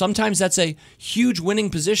potential. Sometimes that's a huge winning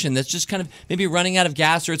position that's just kind of maybe running out of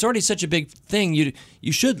gas, or it's already such a big thing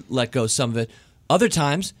you should let go some of it. Other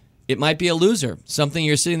times it might be a loser, something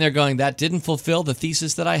you're sitting there going, that didn't fulfill the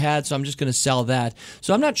thesis that I had, so I'm just going to sell that.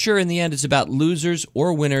 So I'm not sure in the end it's about losers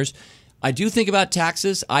or winners. I do think about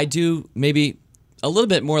taxes. I do maybe a little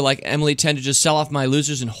bit more like Emily tend to just sell off my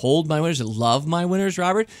losers and hold my winners. I love my winners,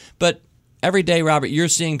 Robert. But every day, Robert, you're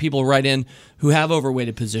seeing people write in who have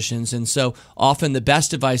overweighted positions. And so often the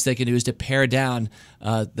best advice they can do is to pare down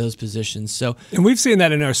those positions. And we've seen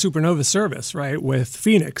that in our Supernova service, right, with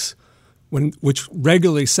Phoenix, which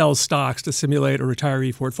regularly sells stocks to simulate a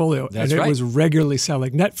retiree portfolio. That's and it right. was regularly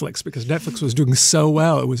selling Netflix because Netflix was doing so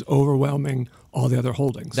well, it was overwhelming all the other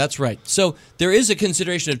holdings. That's right. So there is a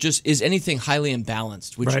consideration of just, is anything highly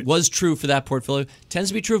imbalanced, which Right. was true for that portfolio, tends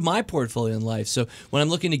to be true of my portfolio in life. So when I'm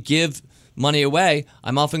looking to give money away,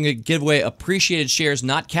 I'm often going to give away appreciated shares,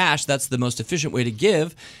 not cash. That's the most efficient way to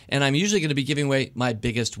give. And I'm usually going to be giving away my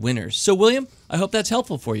biggest winners. So, William, I hope that's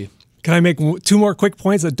helpful for you. Can I make two more quick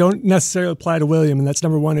points that don't necessarily apply to William? And that's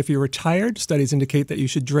number one, if you're retired, studies indicate that you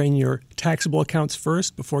should drain your taxable accounts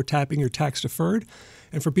first before tapping your tax deferred.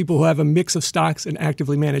 And for people who have a mix of stocks and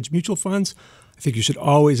actively managed mutual funds, I think you should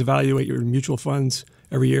always evaluate your mutual funds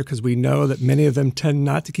every year because we know that many of them tend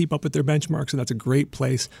not to keep up with their benchmarks, and that's a great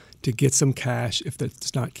place to get some cash if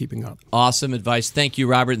that's not keeping up. Awesome advice. Thank you,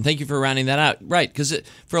 Robert, and thank you for rounding that out. Right, because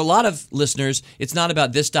for a lot of listeners, it's not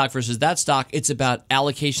about this stock versus that stock. It's about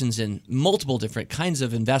allocations in multiple different kinds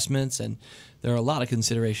of investments, and there are a lot of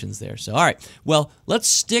considerations there. So, all right, well, let's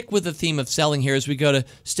stick with the theme of selling here as we go to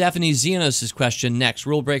Stephanie Zionos' question next.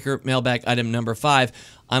 Rule Breaker Mailbag item number 5.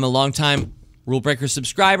 I'm a longtime Rule Breaker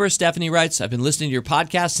subscriber. Stephanie writes, I've been listening to your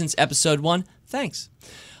podcast since episode 1. Thanks.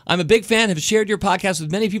 I'm a big fan, have shared your podcast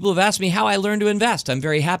with many people who have asked me how I learned to invest. I'm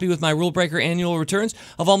very happy with my Rule Breaker annual returns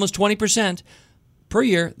of almost 20% per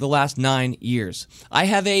year the last 9 years. I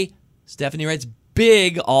have a, Stephanie writes,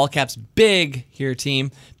 big, all caps, big here,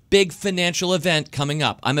 team, big financial event coming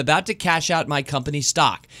up. I'm about to cash out my company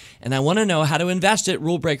stock, and I want to know how to invest it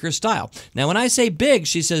Rule Breaker style. Now, when I say big,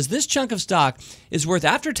 she says this chunk of stock is worth,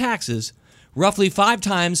 after taxes, roughly 5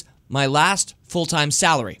 times my last full-time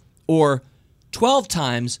salary, or 12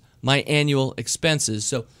 times my annual expenses.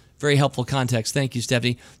 So very helpful context. Thank you,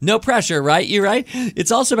 Stephanie. No pressure, right? You're right.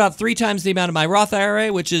 It's also about 3 times the amount of my Roth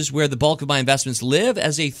IRA, which is where the bulk of my investments live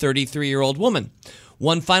as a 33-year-old woman.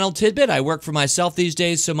 One final tidbit, I work for myself these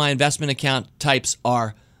days, so my investment account types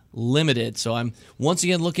are limited. So I'm once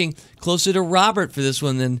again looking closer to Robert for this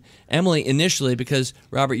one than Emily initially, because,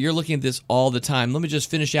 Robert, you're looking at this all the time. Let me just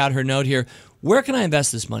finish out her note here. Where can I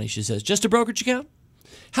invest this money, she says? Just a brokerage account?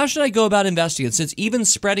 How should I go about investing it, since even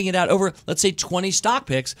spreading it out over, let's say, 20 stock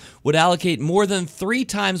picks would allocate more than 3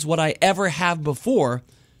 times what I ever have before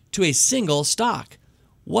to a single stock?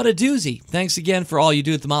 What a doozy. Thanks again for all you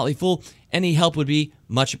do at The Motley Fool. Any help would be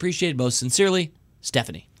much appreciated. Most sincerely,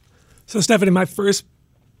 Stephanie. So, Stephanie, my first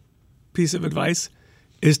piece of advice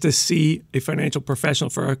is to see a financial professional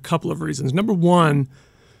for a couple of reasons. Number one,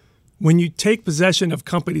 when you take possession of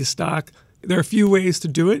company stock, there are a few ways to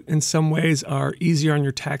do it, and some ways are easier on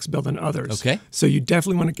your tax bill than others. Okay. So you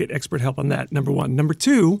definitely want to get expert help on that, number one. Number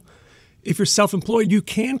two, if you're self-employed, you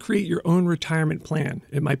can create your own retirement plan.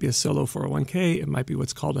 It might be a solo 401k. It might be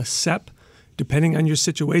what's called a SEP. Depending on your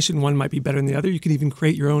situation, one might be better than the other. You can even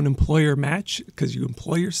create your own employer match because you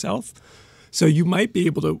employ yourself. So you might be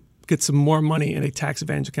able to get some more money in a tax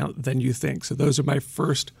advantage account than you think. So those are my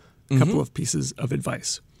first couple of pieces of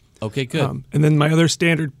advice. Okay, good. And then my other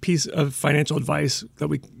standard piece of financial advice that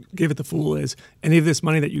we give at The Fool is any of this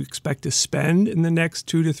money that you expect to spend in the next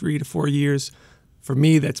 2 to 3 to 4 years, for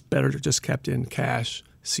me, that's better to just kept in cash,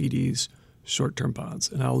 CDs, short-term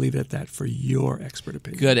bonds. And I'll leave it at that for your expert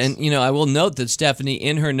opinion. Good. And, I will note that Stephanie,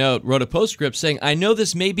 in her note, wrote a postscript saying, I know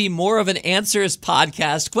this may be more of an answers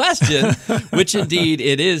podcast question, which indeed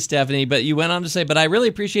it is, Stephanie. But you went on to say, but I really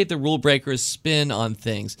appreciate the Rule Breaker's spin on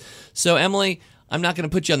things. So, Emily, I'm not going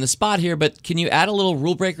to put you on the spot here, but can you add a little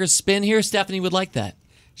Rule Breaker's spin here? Stephanie would like that.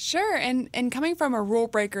 Sure. And coming from a rule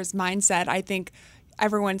breaker's mindset, I think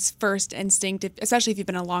everyone's first instinct, especially if you've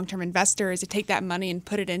been a long-term investor, is to take that money and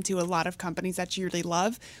put it into a lot of companies that you really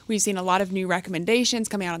love. We've seen a lot of new recommendations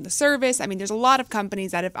coming out on the service. I mean, there's a lot of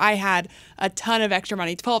companies that if I had a ton of extra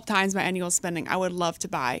money, 12 times my annual spending, I would love to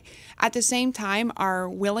buy. At the same time, our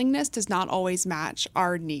willingness does not always match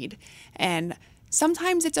our need. And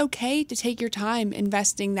sometimes it's okay to take your time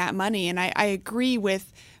investing that money. And I agree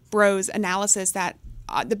with Bro's analysis that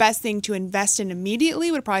the best thing to invest in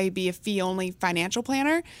immediately would probably be a fee-only financial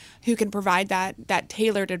planner who can provide that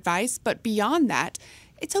tailored advice. But beyond that,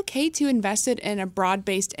 it's okay to invest it in a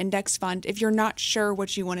broad-based index fund if you're not sure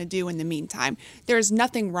what you want to do in the meantime. There's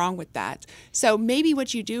nothing wrong with that. So maybe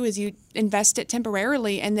what you do is you invest it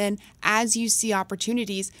temporarily, and then as you see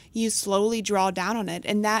opportunities, you slowly draw down on it.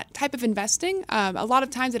 And that type of investing, a lot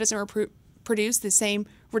of times it doesn't produce the same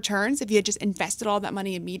returns if you had just invested all that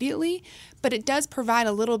money immediately, but it does provide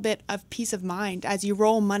a little bit of peace of mind as you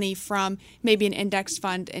roll money from maybe an index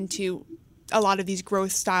fund into a lot of these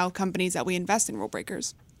growth style companies that we invest in, Rule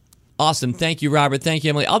Breakers. Awesome. Thank you, Robert. Thank you,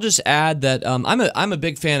 Emily. I'll just add that I'm a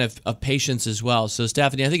big fan of patience as well. So,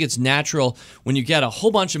 Stephanie, I think it's natural when you get a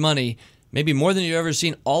whole bunch of money, maybe more than you've ever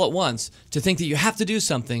seen all at once, to think that you have to do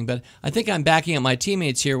something. But I think I'm backing up my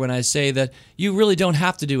teammates here when I say that you really don't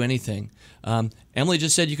have to do anything. Emily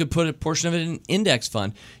just said you could put a portion of it in an index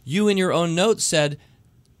fund. You, in your own notes, said,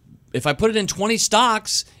 if I put it in 20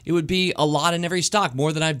 stocks, it would be a lot in every stock,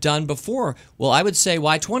 more than I've done before. Well, I would say,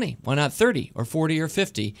 why 20? Why not 30 or 40 or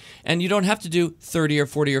 50? And you don't have to do 30 or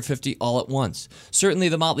 40 or 50 all at once. Certainly,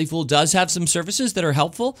 the Motley Fool does have some services that are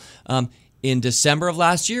helpful. In December of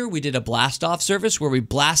last year, we did a blast-off service where we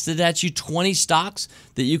blasted at you 20 stocks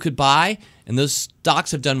that you could buy, and those stocks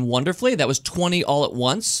have done wonderfully. That was 20 all at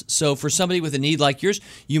once. So for somebody with a need like yours,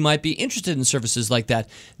 you might be interested in services like that.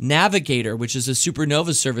 Navigator, which is a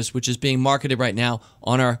supernova service, which is being marketed right now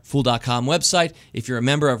on our Fool.com website. If you're a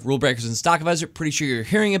member of Rule Breakers and Stock Advisor, pretty sure you're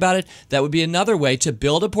hearing about it. That would be another way to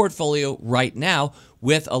build a portfolio right now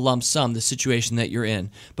with a lump sum, the situation that you're in.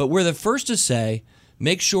 But we're the first to say,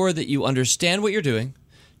 make sure that you understand what you're doing.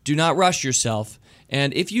 Do not rush yourself.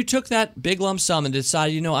 And if you took that big lump sum and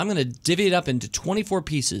decided, I'm going to divvy it up into 24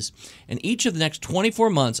 pieces, and each of the next 24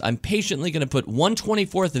 months, I'm patiently going to put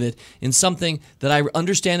 1/24 of it in something that I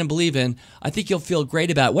understand and believe in, I think you'll feel great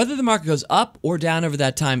about it. Whether the market goes up or down over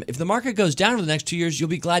that time, if the market goes down over the next 2 years, you'll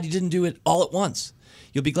be glad you didn't do it all at once.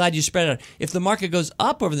 You'll be glad you spread it out. If the market goes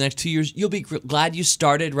up over the next 2 years, you'll be glad you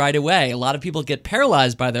started right away. A lot of people get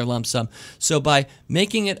paralyzed by their lump sum. So by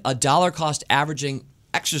making it a dollar cost averaging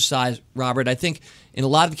exercise, Robert, I think in a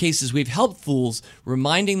lot of cases we've helped fools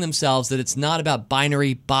reminding themselves that it's not about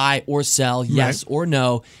binary buy or sell, yes or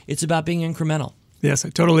no. It's about being incremental. Yes, I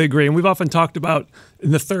totally agree. And we've often talked about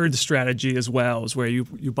the third strategy as well, is where you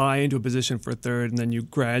buy into a position for a third and then you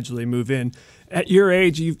gradually move in. At your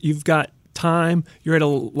age, you've got time. You're at a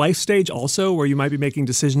life stage also where you might be making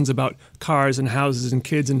decisions about cars and houses and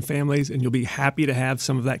kids and families, and you'll be happy to have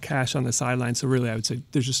some of that cash on the sideline. So really, I would say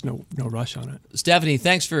there's just no rush on it. Stephanie,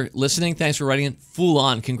 thanks for listening. Thanks for writing it. Fool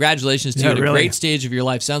on. Congratulations to you at a great stage of your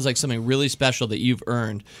life. Sounds like something really special that you've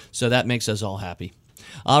earned. So that makes us all happy.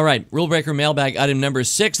 All right, Rule Breaker mailbag item number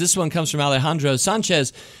 6. This one comes from Alejandro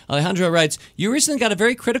Sanchez. Alejandro writes, you recently got a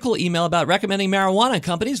very critical email about recommending marijuana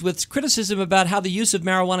companies with criticism about how the use of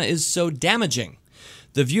marijuana is so damaging.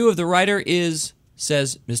 The view of the writer is,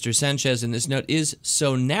 says Mr. Sanchez in this note, is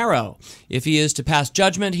so narrow. If he is to pass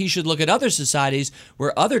judgment, he should look at other societies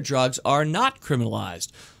where other drugs are not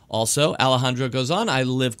criminalized. Also, Alejandro goes on, I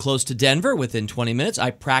live close to Denver, within 20 minutes.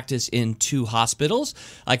 I practice in 2 hospitals.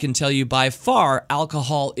 I can tell you by far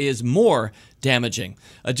alcohol is more damaging.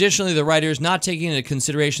 Additionally, the writer is not taking into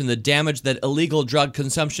consideration the damage that illegal drug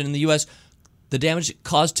consumption in the U.S., the damage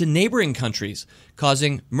caused to neighboring countries,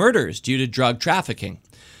 causing murders due to drug trafficking.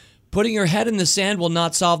 Putting your head in the sand will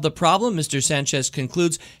not solve the problem, Mr. Sanchez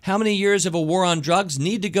concludes. How many years of a war on drugs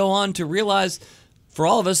need to go on to realize for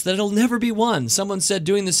all of us that it'll never be won? Someone said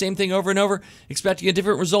doing the same thing over and over, expecting a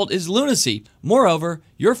different result, is lunacy. Moreover,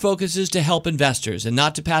 your focus is to help investors and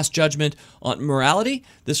not to pass judgment on morality.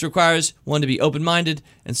 This requires one to be open-minded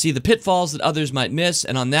and see the pitfalls that others might miss.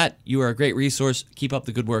 And on that, you are a great resource. Keep up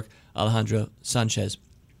the good work, Alejandro Sanchez.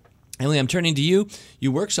 Emily, I'm turning to you.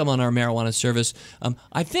 You work some on our marijuana service.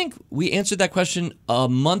 I think we answered that question a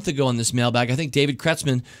month ago on this mailbag. I think David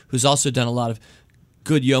Kretzmann, who's also done a lot of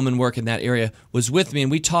good yeoman work in that area, was with me, and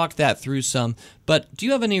we talked that through some. But do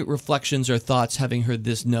you have any reflections or thoughts having heard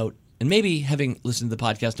this note and maybe having listened to the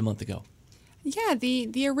podcast a month ago? Yeah,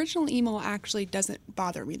 the original email actually doesn't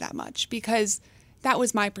bother me that much because that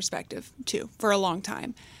was my perspective, too, for a long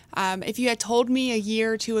time. If you had told me a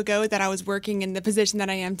year or two ago that I was working in the position that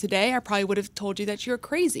I am today, I probably would have told you that you're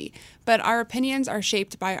crazy. But our opinions are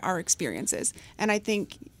shaped by our experiences. And I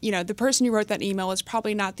think, the person who wrote that email is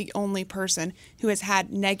probably not the only person who has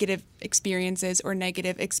had negative experiences or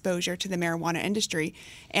negative exposure to the marijuana industry,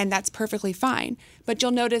 and that's perfectly fine. But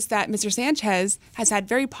you'll notice that Mr. Sanchez has had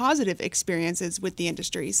very positive experiences with the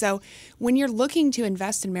industry. So when you're looking to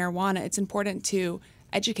invest in marijuana, it's important to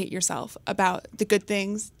educate yourself about the good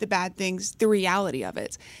things, the bad things, the reality of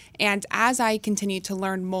it. And as I continue to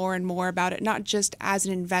learn more and more about it, not just as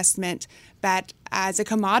an investment, but as a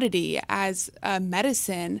commodity, as a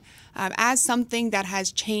medicine, as something that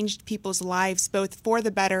has changed people's lives both for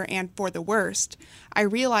the better and for the worst, I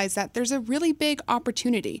realize that there's a really big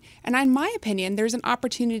opportunity. And in my opinion, there's an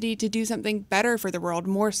opportunity to do something better for the world,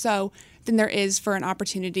 more so than there is for an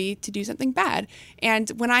opportunity to do something bad.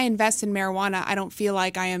 And when I invest in marijuana, I don't feel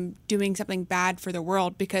like I am doing something bad for the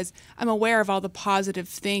world because I'm aware of all the positive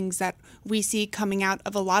things that we see coming out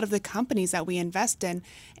of a lot of the companies that we invest in.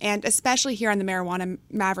 And especially here on the Marijuana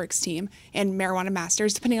Mavericks team and Marijuana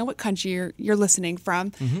Masters, depending on what country you're listening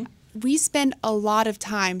from, we spend a lot of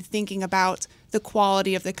time thinking about the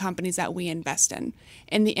quality of the companies that we invest in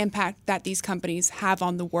and the impact that these companies have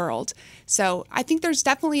on the world. So I think there's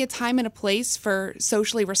definitely a time and a place for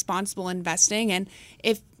socially responsible investing. And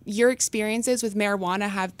if your experiences with marijuana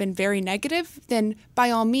have been very negative, then by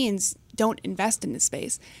all means, don't invest in this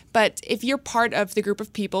space. But if you're part of the group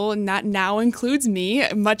of people, and that now includes me,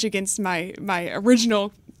 much against my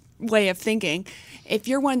original way of thinking, if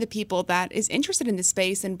you're one of the people that is interested in this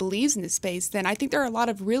space and believes in this space, then I think there are a lot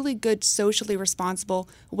of really good socially responsible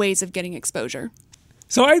ways of getting exposure.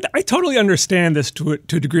 So I totally understand this to a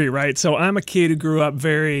degree, right? So I'm a kid who grew up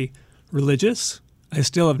very religious. I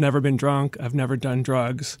still have never been drunk. I've never done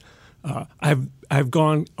drugs. I've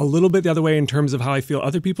gone a little bit the other way in terms of how I feel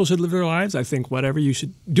other people should live their lives. I think you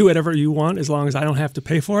should do whatever you want as long as I don't have to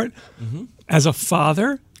pay for it. As a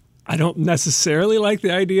father, I don't necessarily like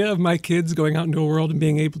the idea of my kids going out into a world and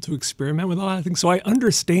being able to experiment with a lot of things. So I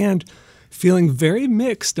understand feeling very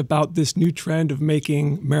mixed about this new trend of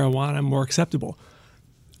making marijuana more acceptable.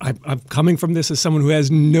 I'm coming from this as someone who has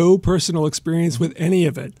no personal experience with any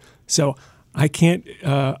of it. So I can't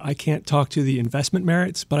talk to the investment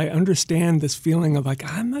merits, but I understand this feeling of like,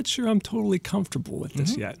 I'm not sure I'm totally comfortable with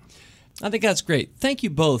this yet. I think that's great. Thank you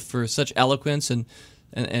both for such eloquence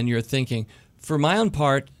and your thinking. For my own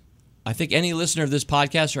part, I think any listener of this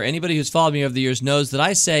podcast or anybody who's followed me over the years knows that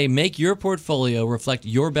I say make your portfolio reflect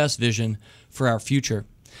your best vision for our future.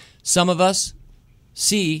 Some of us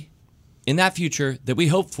see in that future that we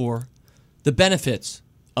hope for the benefits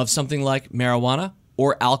of something like marijuana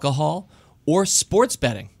or alcohol or sports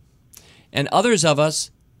betting. And others of us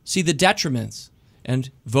see the detriments and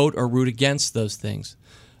vote or root against those things.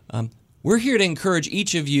 We're here to encourage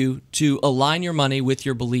each of you to align your money with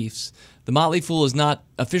your beliefs. The Motley Fool is not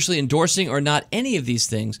officially endorsing or not any of these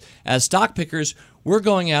things. As stock pickers, we're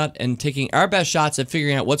going out and taking our best shots at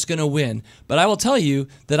figuring out what's going to win. But I will tell you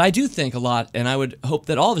that I do think a lot, and I would hope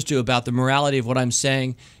that all of us do, about the morality of what I'm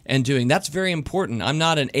saying and doing. That's very important. I'm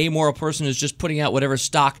not an amoral person who's just putting out whatever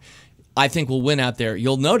stock I think will win out there.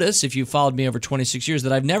 You'll notice, if you've followed me over 26 years,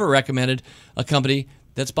 that I've never recommended a company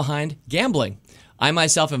that's behind gambling. I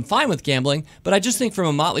myself am fine with gambling, but I just think from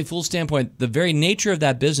a Motley Fool standpoint, the very nature of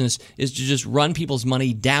that business is to just run people's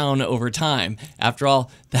money down over time. After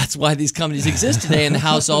all, that's why these companies exist today, and the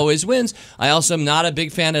house always wins. I also am not a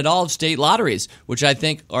big fan at all of state lotteries, which I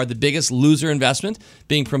think are the biggest loser investment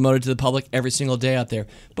being promoted to the public every single day out there.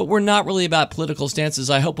 But we're not really about political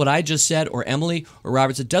stances. I hope what I just said, or Emily or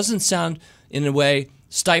Roberts, it doesn't sound in a way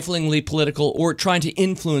stiflingly political or trying to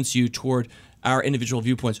influence you toward our individual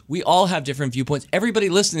viewpoints. We all have different viewpoints. Everybody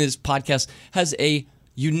listening to this podcast has a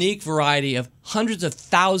unique variety of hundreds of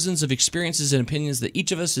thousands of experiences and opinions that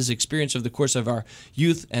each of us has experienced over the course of our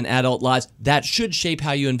youth and adult lives. That should shape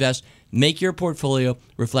how you invest. Make your portfolio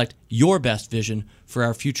reflect your best vision for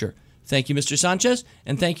our future. Thank you, Mr. Sanchez,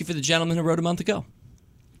 and thank you for the gentleman who wrote a month ago.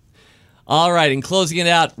 All right, in closing it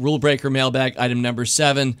out, Rule Breaker Mailbag, item number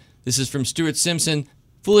 7. This is from Stuart Simpson.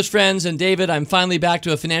 Foolish friends and David, I'm finally back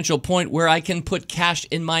to a financial point where I can put cash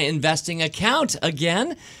in my investing account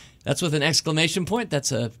again. That's with an exclamation point.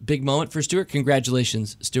 That's a big moment for Stuart.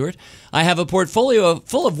 Congratulations, Stuart. I have a portfolio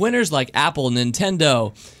full of winners like Apple,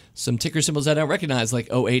 Nintendo, some ticker symbols I don't recognize like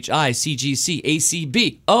OHI, CGC,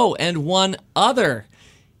 ACB, oh, and one other.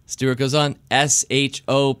 Stuart goes on,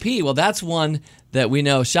 SHOP. Well, that's one that we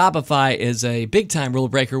know. Shopify is a big-time rule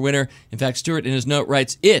breaker winner. In fact, Stuart in his note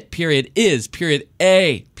writes, it, period, is, period,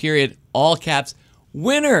 a, period, all caps,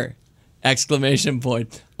 winner, exclamation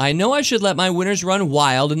point. I know I should let my winners run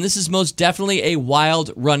wild, and this is most definitely a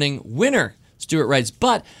wild-running winner. Stuart writes,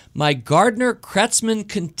 but my Gardner-Kretzmann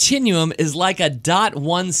continuum is like a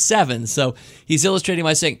 .17. So he's illustrating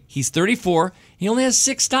by saying he's 34. He only has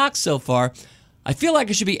 6 stocks so far. I feel like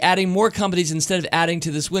I should be adding more companies instead of adding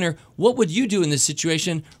to this winner. What would you do in this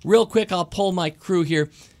situation? Real quick, I'll poll my crew here.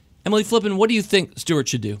 Emily Flippen, what do you think Stuart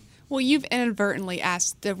should do? Well, you've inadvertently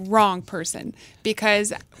asked the wrong person,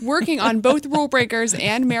 because working on both Rule Breakers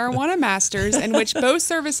and Marijuana Masters, in which both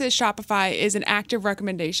services Shopify is an active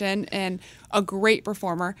recommendation and a great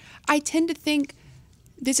performer, I tend to think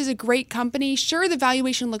this is a great company. Sure, the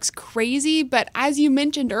valuation looks crazy, but as you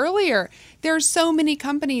mentioned earlier, there are so many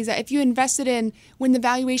companies that if you invested in when the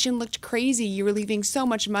valuation looked crazy, you were leaving so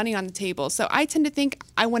much money on the table. So I tend to think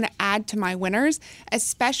I want to add to my winners,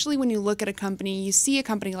 especially when you look at a company, you see a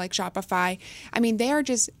company like Shopify. I mean, they are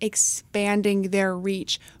just expanding their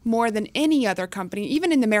reach more than any other company,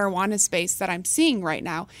 even in the marijuana space that I'm seeing right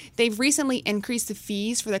now. They've recently increased the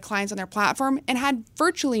fees for the clients on their platform and had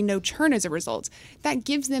virtually no churn as a result. That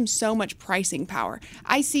gives them so much pricing power.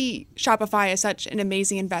 I see Shopify as such an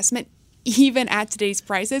amazing investment, even at today's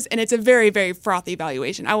prices, and it's a very, very frothy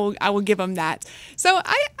valuation. I will give them that. So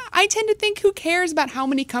I tend to think, who cares about how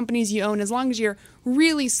many companies you own, as long as you're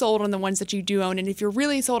really sold on the ones that you do own. And if you're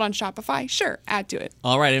really sold on Shopify, sure, add to it.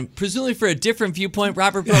 All right, and presumably for a different viewpoint,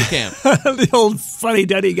 Robert Brokamp. The old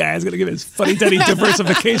fuddy-duddy guy is going to give his fuddy-duddy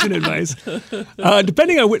diversification advice.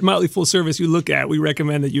 Depending on what Motley Full Service you look at, we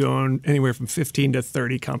recommend that you own anywhere from 15 to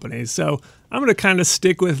 30 companies. So I'm going to kind of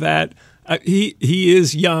stick with that. He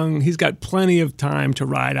is young. He's got plenty of time to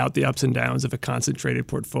ride out the ups and downs of a concentrated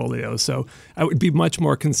portfolio. So I would be much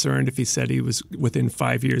more concerned if he said he was within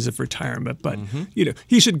 5 years of retirement. But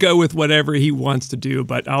he should go with whatever he wants to do.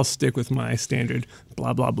 But I'll stick with my standard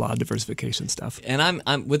blah blah blah diversification stuff. And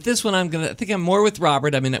I'm with this one. I think I'm more with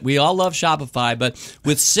Robert. I mean, we all love Shopify, but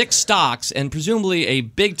with 6 stocks and presumably a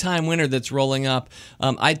big time winner that's rolling up,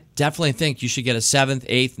 I definitely think you should get a 7th,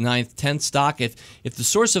 8th, 9th, 10th stock if the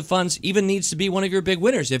source of funds even needs to be one of your big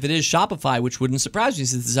winners. If it is Shopify, which wouldn't surprise me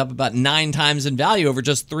since it's up about 9 times in value over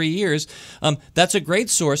just 3 years, that's a great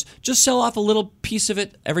source. Just sell off a little piece of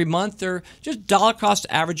it every month, or just dollar cost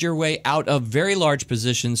average your way out of very large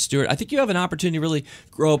positions. Stuart, I think you have an opportunity to really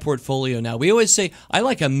grow a portfolio now. We always say I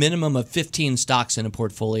like a minimum of 15 stocks in a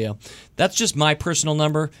portfolio. That's just my personal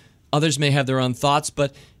number. Others may have their own thoughts,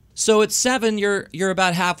 but so at 7, you're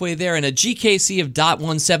about halfway there, and a GKC of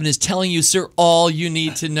 .17 is telling you, sir, all you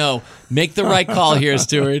need to know. Make the right call here,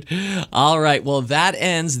 Stuart. All right, well, that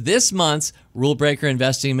ends this month's Rule Breaker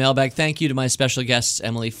Investing Mailbag. Thank you to my special guests,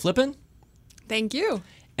 Emily Flippen. Thank you.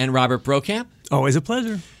 And Robert Brokamp. Always a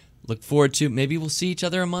pleasure. Look forward to, maybe we'll see each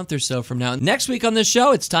other a month or so from now. Next week on this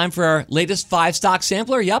show, it's time for our latest 5-stock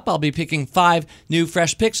sampler. Yep, I'll be picking 5 new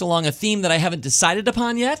fresh picks along a theme that I haven't decided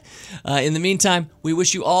upon yet. In the meantime, we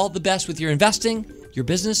wish you all the best with your investing, your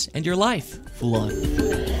business, and your life. Fool on.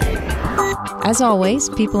 As always,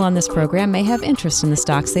 people on this program may have interest in the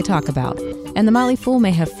stocks they talk about, and the Motley Fool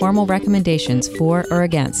may have formal recommendations for or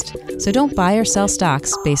against. So don't buy or sell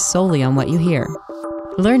stocks based solely on what you hear.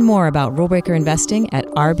 Learn more about Rule Breaker Investing at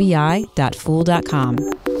rbi.fool.com.